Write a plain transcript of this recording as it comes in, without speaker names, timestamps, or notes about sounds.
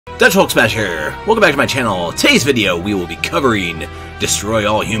Dutch Hulk Smasher! Welcome back to my channel. Today's video, we will be covering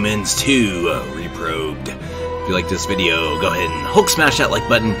Destroy All Humans 2 Reprobed. If you like this video, go ahead and Hulk smash that like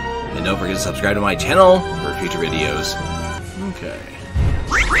button, and don't forget to subscribe to my channel for future videos. Okay.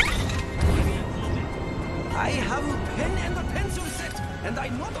 I have a pen and a pencil set, and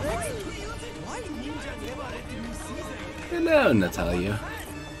I'm not afraid to use it. Why ninja never let me see them? Hello, Natalia.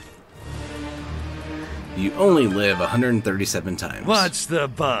 You only live 137 times. What's the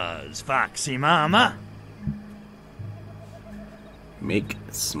buzz, Foxy Mama? Make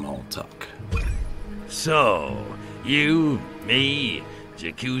small talk. So, you, me,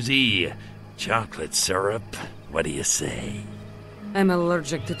 jacuzzi, chocolate syrup, what do you say? I'm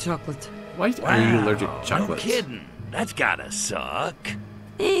allergic to chocolate. Why are you allergic to chocolate? No kidding. That's gotta suck.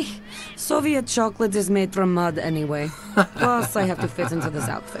 Soviet chocolate is made from mud anyway. Plus, I have to fit into this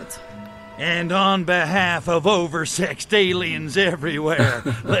outfit. And on behalf of oversexed aliens everywhere,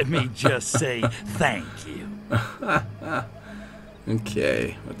 let me just say thank you.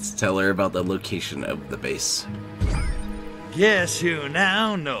 Okay, let's tell her about the location of the base. Guess who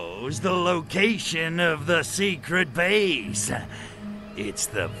now knows the location of the secret base? It's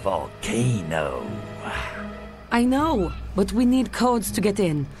the volcano. I know, but we need codes to get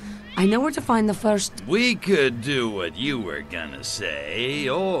in. I know where to find the first... We could do what you were gonna say,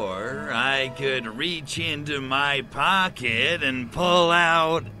 or I could reach into my pocket and pull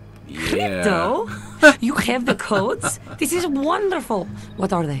out... Crypto? You have the codes? This is wonderful.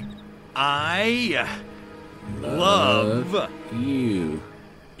 What are they? I... love... you.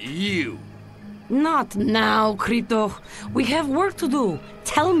 you. Not now, Crypto. We have work to do.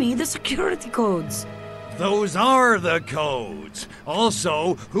 Tell me the security codes. Those are the codes.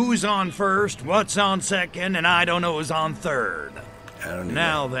 Also, who's on first, what's on second, and I don't know who's on third. I don't know.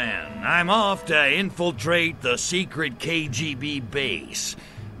 Now then, I'm off to infiltrate the secret KGB base.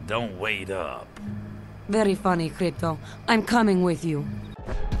 Don't wait up. Very funny, Crypto. I'm coming with you.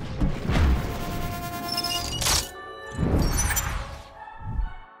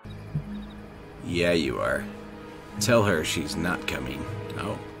 Yeah, you are. Tell her she's not coming.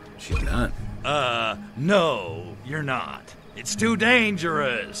 Oh, she's not. No, you're not. It's too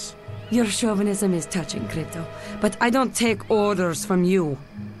dangerous. Your chauvinism is touching, Crypto. But I don't take orders from you.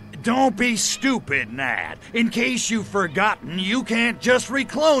 Don't be stupid, Nat. In case you've forgotten, you can't just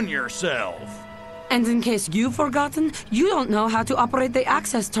reclone yourself. And in case you've forgotten, you don't know how to operate the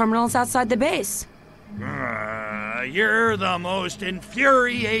access terminals outside the base. You're the most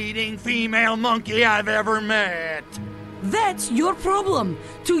infuriating female monkey I've ever met. That's your problem.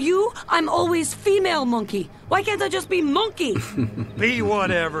 To you, I'm always female monkey. Why can't I just be monkey? Be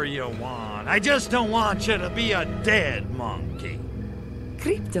whatever you want. I just don't want you to be a dead monkey.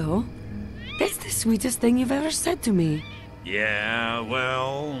 Crypto? That's the sweetest thing you've ever said to me. Yeah,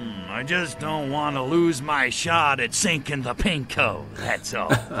 well, I just don't want to lose my shot at sinking the Pinko, that's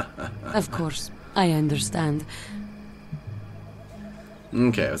all. Of course, I understand.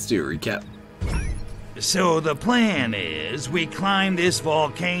 Okay, let's do a recap. So the plan is we climb this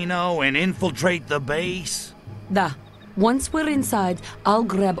volcano and infiltrate the base? Da. Once we're inside, I'll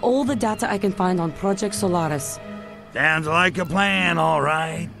grab all the data I can find on Project Solaris. Sounds like a plan, all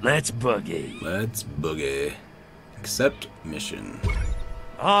right. Let's boogie. Let's boogie. Accept mission.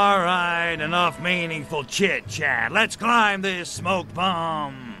 All right, enough meaningful chit-chat. Let's climb this smoke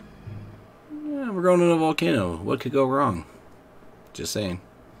bomb. Yeah, we're going to a volcano. What could go wrong? Just saying.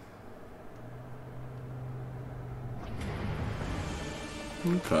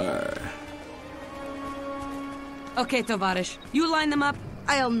 Okay. Okay, Tovarish. You line them up,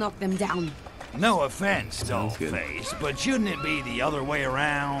 I'll knock them down. No offense, Sounds good. Dollface, but shouldn't it be the other way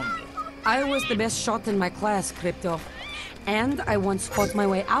around? I was the best shot in my class, Crypto. And I once fought my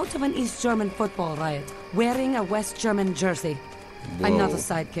way out of an East German football riot, wearing a West German jersey. I'm not a Whoa.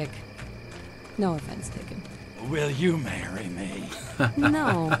 sidekick. No offense taken. Will you marry me?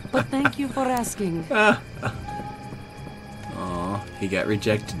 No, but thank you for asking. Aw, he got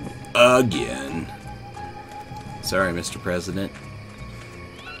rejected again. Sorry, Mr. President.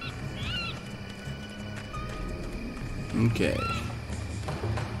 Okay.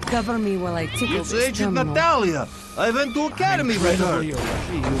 Cover me while I tickle It's this Agent terminal. Natalia. I went to academy with her. Incredibly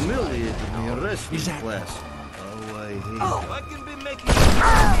She humiliated me in wrestling Is that- class. Oh, I hate Oh. I can be making...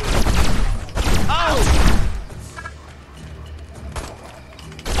 Ow!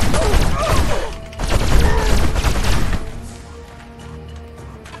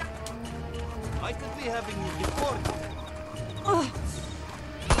 I could be having you deported.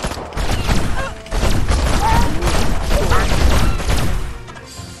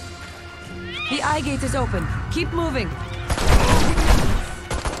 The eye gate is open. Keep moving.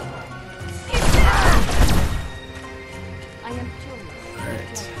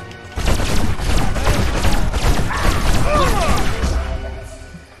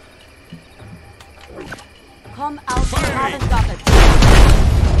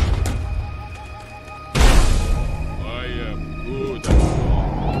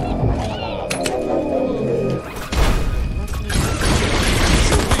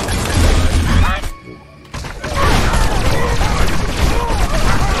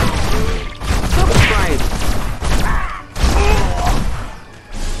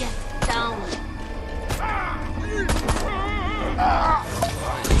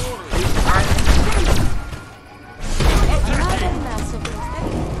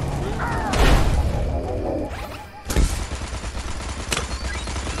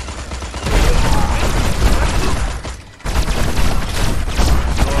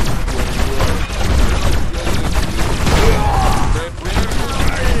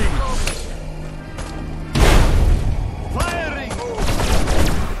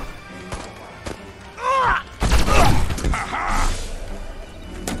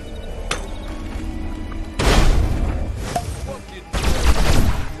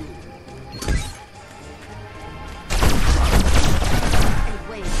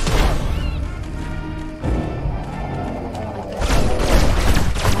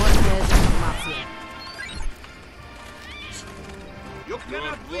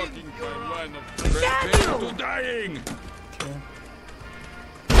 cannot win. to dying!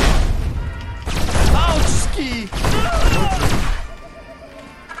 Ouchski!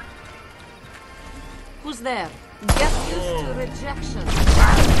 Who's there? Get used to rejection.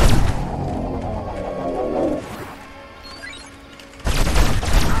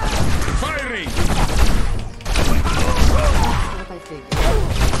 Firing! What I think.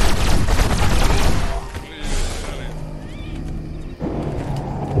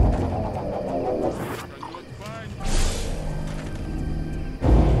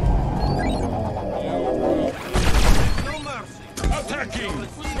 No mercy. Attacking!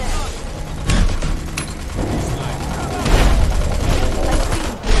 Who's there?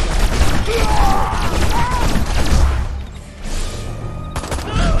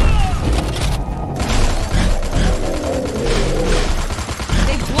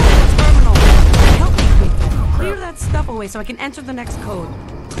 They blocked the terminal. Help me, Victor. Clear that stuff away so I can enter the next code.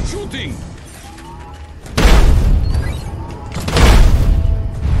 Shooting!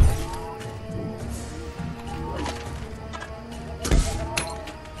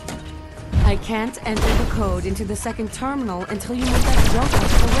 I can't enter the code into the second terminal until you move that junk out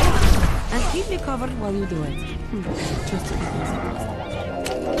of the way. And keep me covered while you do it. Just to keep me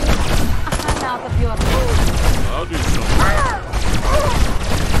now the pure food. How do you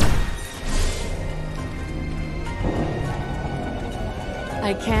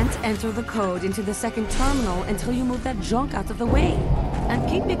I can't enter the code into the second terminal until you move that junk out of the way. And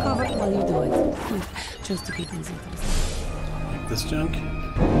keep me covered while you do it. Just to keep things interesting. Like this junk?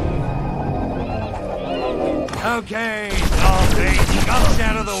 Okay, Dolphin, guns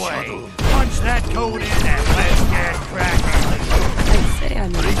out of the way. Punch that code in and let's get cracking. I'd say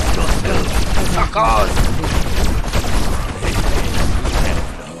I'm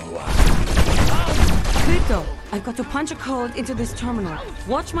Crypto, I've got to punch a code into this terminal.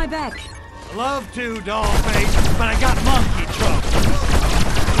 Watch my back. Love to, Dollface, but I got monkey trouble.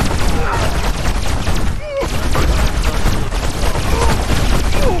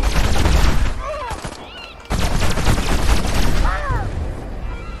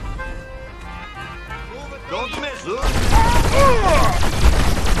 Don't miss, huh?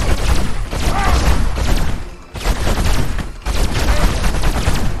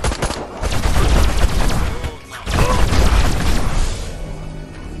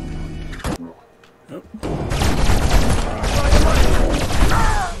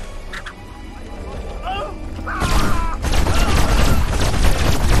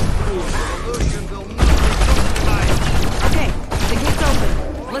 Okay, the gate's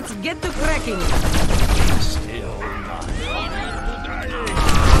open. Let's get to cracking.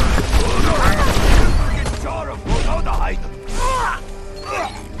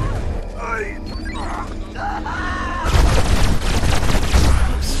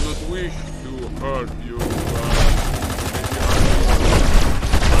 not wish to hurt you?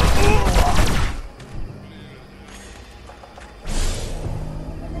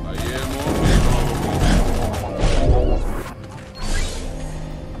 I am only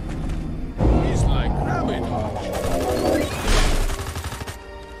he's like rabbit.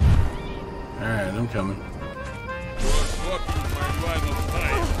 Alright, I'm coming. You are blocking my line of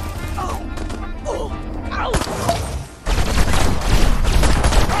sight.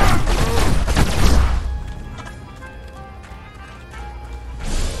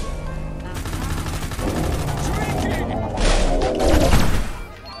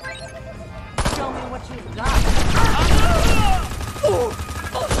 Show me what you've got.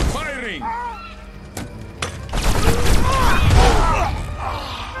 Firing!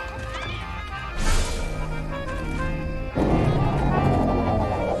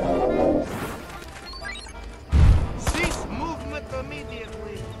 Cease movement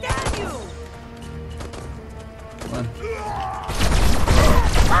immediately. Damn you! Come on.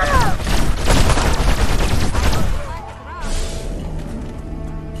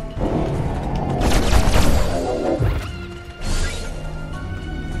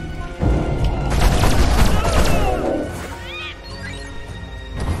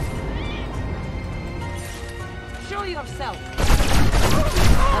 Show yourself.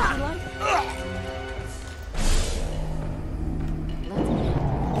 How'd you like?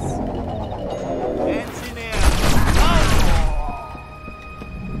 Hands in air.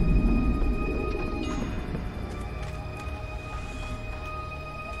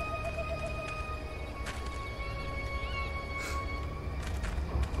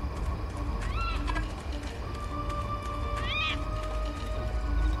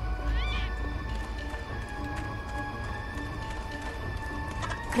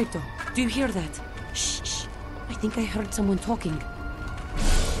 Crypto, do you hear that? Shh, shh. I think I heard someone talking.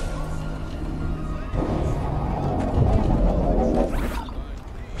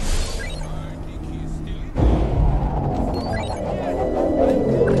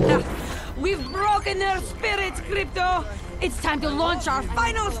 Crypto! It's time to launch our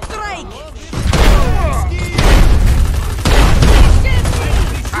final strike!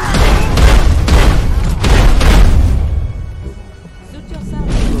 Suit yourself.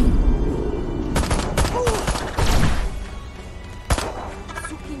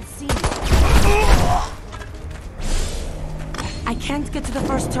 I can't get to the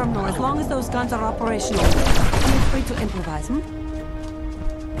first terminal as long as those guns are operational. Feel free to improvise, hmm?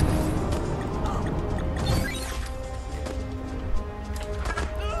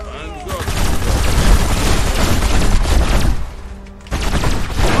 Hands up.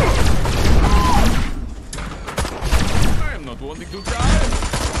 I am not wanting to die.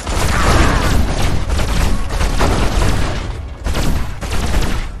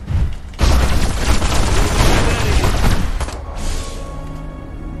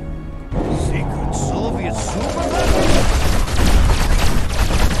 Secret Soviet superweapon?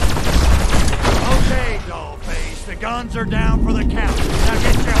 Okay, Dollface, the guns are down for the count. Now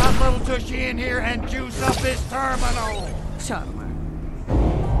get your hot little tushy in here and juice up this terminal. Charmer.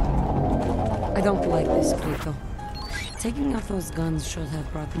 I don't like this, Crypto. Taking out those guns should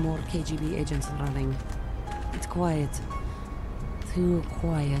have brought more KGB agents running. It's quiet. Too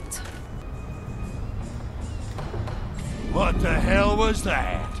quiet. What the hell was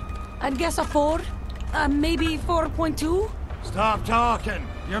that? I'd guess a 4. Maybe 4.2? Stop talking.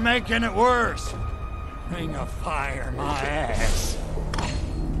 You're making it worse. Ring of fire, my ass.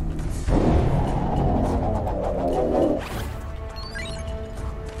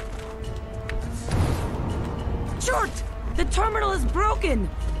 Short! The terminal is broken!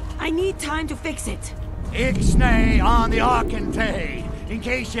 I need time to fix it. Ixnay on the Arcantay. In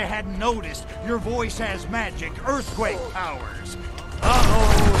case you hadn't noticed, your voice has magic earthquake powers.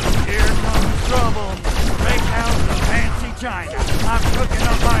 Uh-oh, here comes trouble. Break out the fancy china. I'm cooking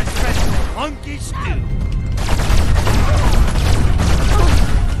up my special funky stew.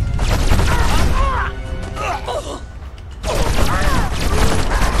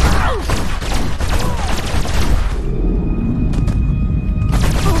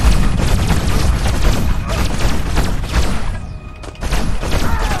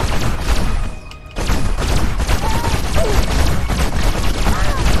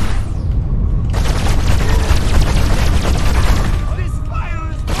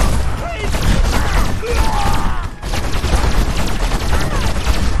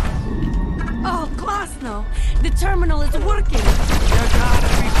 The terminal is working! You gotta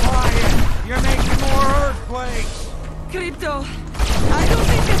be quiet! You're making more earthquakes! Crypto, I don't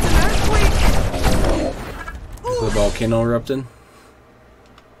think it's an earthquake! Is the volcano erupting?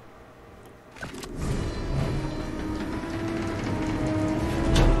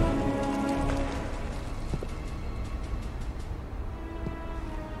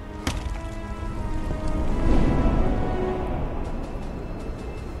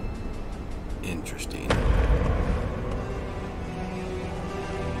 Interesting.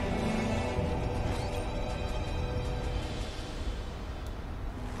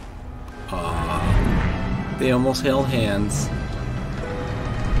 They almost held hands.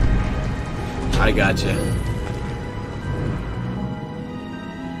 I gotcha.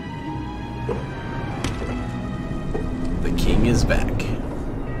 The king is back.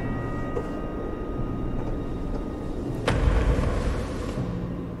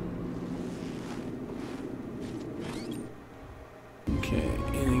 Okay,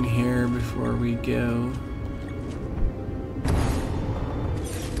 anything here before we go?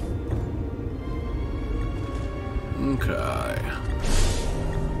 Okay.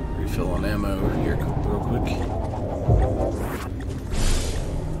 Refill on ammo here real quick.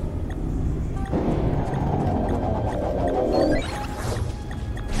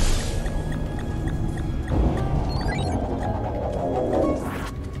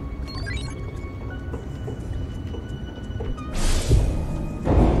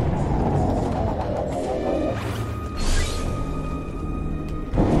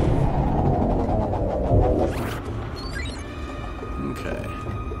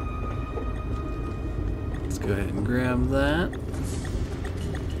 Go ahead and grab that.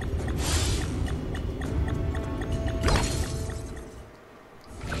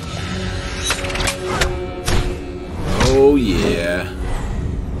 Oh yeah.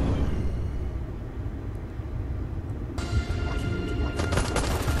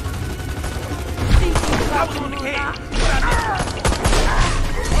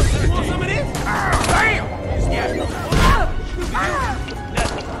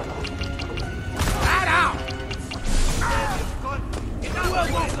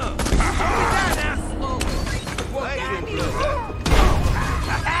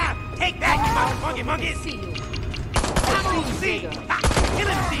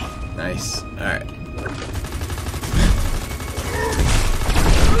 Nice. Alright.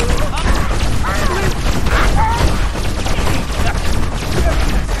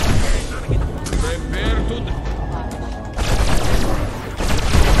 Prepare to...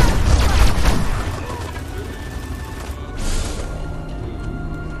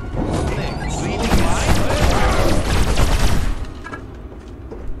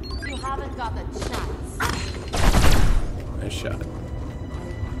 You haven't got a chance. Nice shot.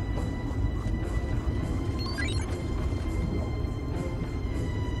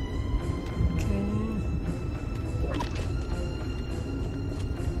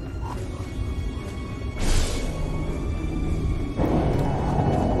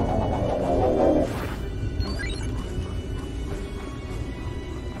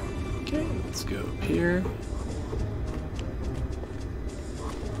 Okay, let's go up here.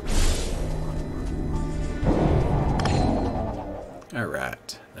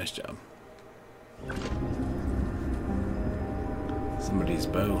 Alright, nice job. Somebody's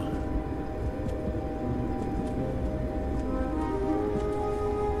bow.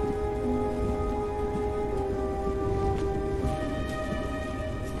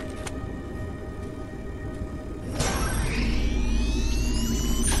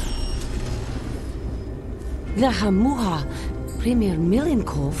 The Hamuha, Premier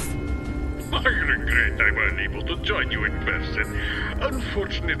Milenkov. I regret I'm unable to join you in person.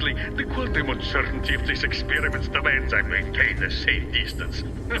 Unfortunately, the quantum uncertainty of this experiment demands I maintain a safe distance.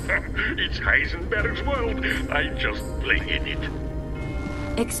 It's Heisenberg's world. I just play in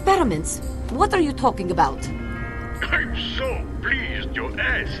it. Experiments? What are you talking about? I'm so pleased you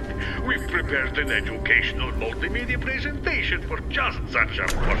asked. We've prepared an educational multimedia presentation for just such a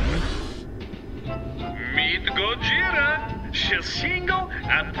purpose. Meet Gojira, Shishingo,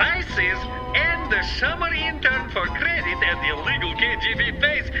 a Pisces, and the summer intern for credit at the illegal KGB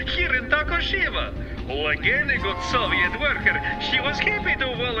base here in Tokushima. Again, a good Soviet worker, she was happy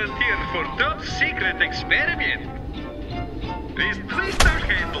to volunteer for top secret experiment. This twister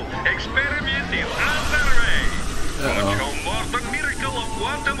handle experiment is underway. Watch how Morton miracle of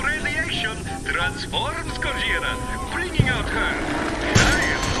quantum radiation transforms Gojira, bringing out her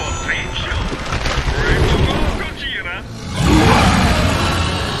highest potential. Ready to go, Gojira?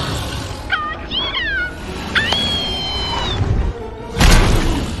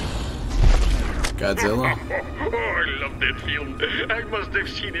 Godzilla? Oh, I love that film. I must have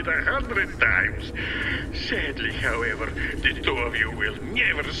seen it 100 times. Sadly, however, the two of you will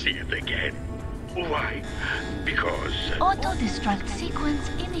never see it again. Why? Because... Auto-destruct sequence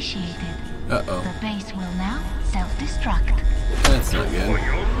initiated. Uh-oh. The base will now self-destruct. That's not good.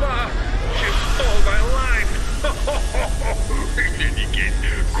 Yola, she stole my line. In any case,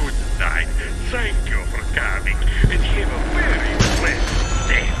 good night. Thank you for coming, and have a very pleasant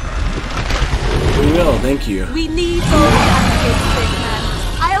day. We will, thank you. We need those cascades, big man.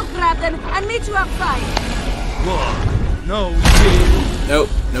 I'll grab them and meet you outside. Look, no kidding. Nope,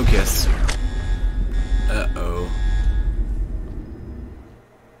 no kiss. Uh-oh.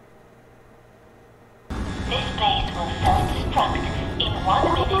 This base will self-destruct in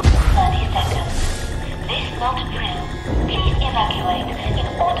 1 minute 30 seconds. This not true. Please evacuate in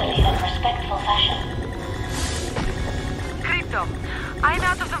orderly and respectful fashion. Crypto, I'm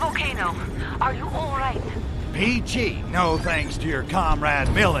out of the volcano. Are you all right? PG, no thanks to your comrade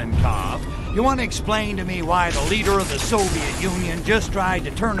Milenkov. You want to explain to me why the leader of the Soviet Union just tried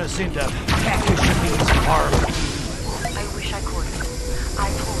to turn us into Takashimi's barbecue? I wish I could. I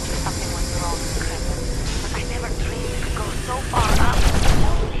told you something was wrong with Crypto, but I never dreamed it could go so far up.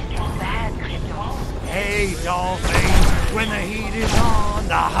 It's bad, Crypto. Hey, Dollface, when the heat is on,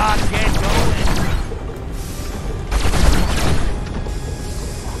 the hot get going.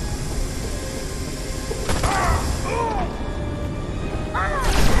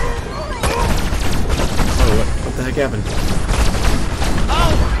 What the heck happened?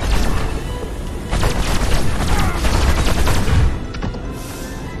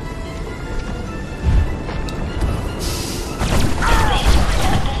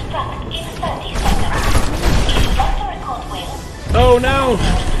 Oh no!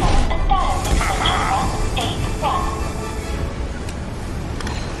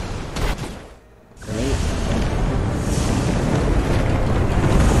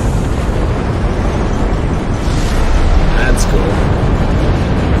 That's cool.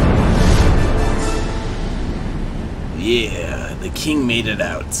 Yeah, the king made it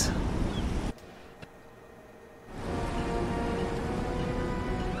out.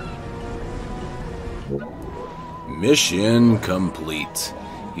 Mission complete.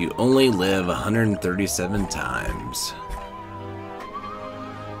 You only live 137 times.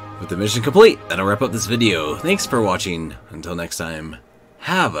 With the mission complete, that'll wrap up this video. Thanks for watching. Until next time,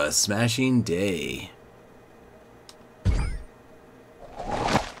 have a smashing day.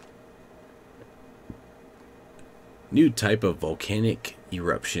 New type of volcanic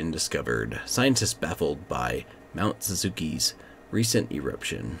eruption discovered. Scientists baffled by Mount Suzuki's recent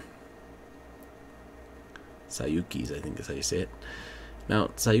eruption. Sayuki's, I think is how you say it.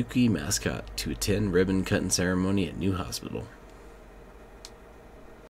 Mount Sayuki mascot to attend ribbon cutting ceremony at new hospital.